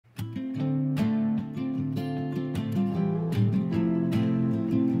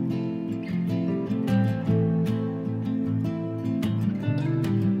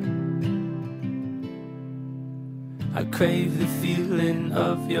crave the feeling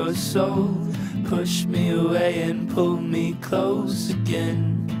of your soul. Push me away and pull me close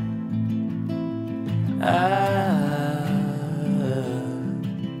again.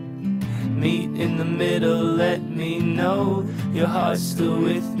 Meet in the middle, let me know your heart's still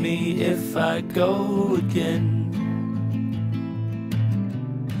with me if I go again.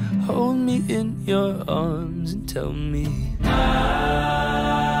 Hold me in your arms and tell me